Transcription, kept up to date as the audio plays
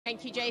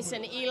Thank you,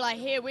 Jason. Eli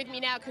here with me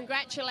now.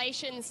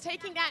 Congratulations.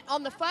 Taking that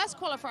on the first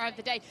qualifier of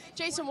the day.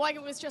 Jason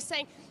Weigand was just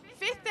saying,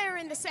 fifth there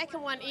in the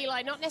second one,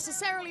 Eli. Not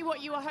necessarily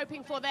what you were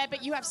hoping for there,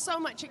 but you have so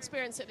much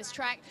experience at this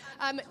track.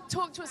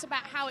 Talk to us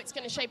about how it's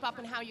going to shape up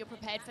and how you're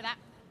prepared for that.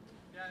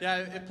 Yeah,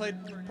 it played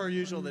per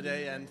usual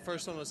today, and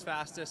first one was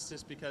fastest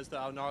just because of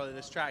how gnarly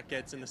this track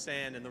gets in the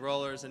sand and the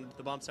rollers and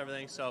the bumps,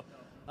 everything. So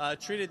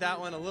treated that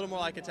one a little more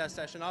like a test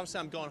session. Obviously,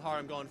 I'm going hard,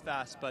 I'm going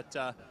fast,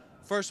 but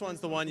first one's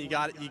the one you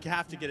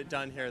have to get it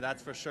done here,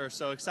 that's for sure.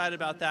 So excited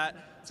about that.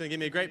 It's going to give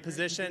me a great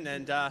position,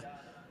 and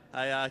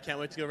I can't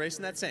wait to go race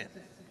in that sand.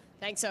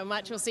 Thanks so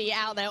much. We'll see you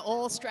out there.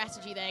 All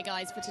strategy there,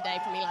 guys, for today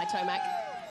from Eli Tomac.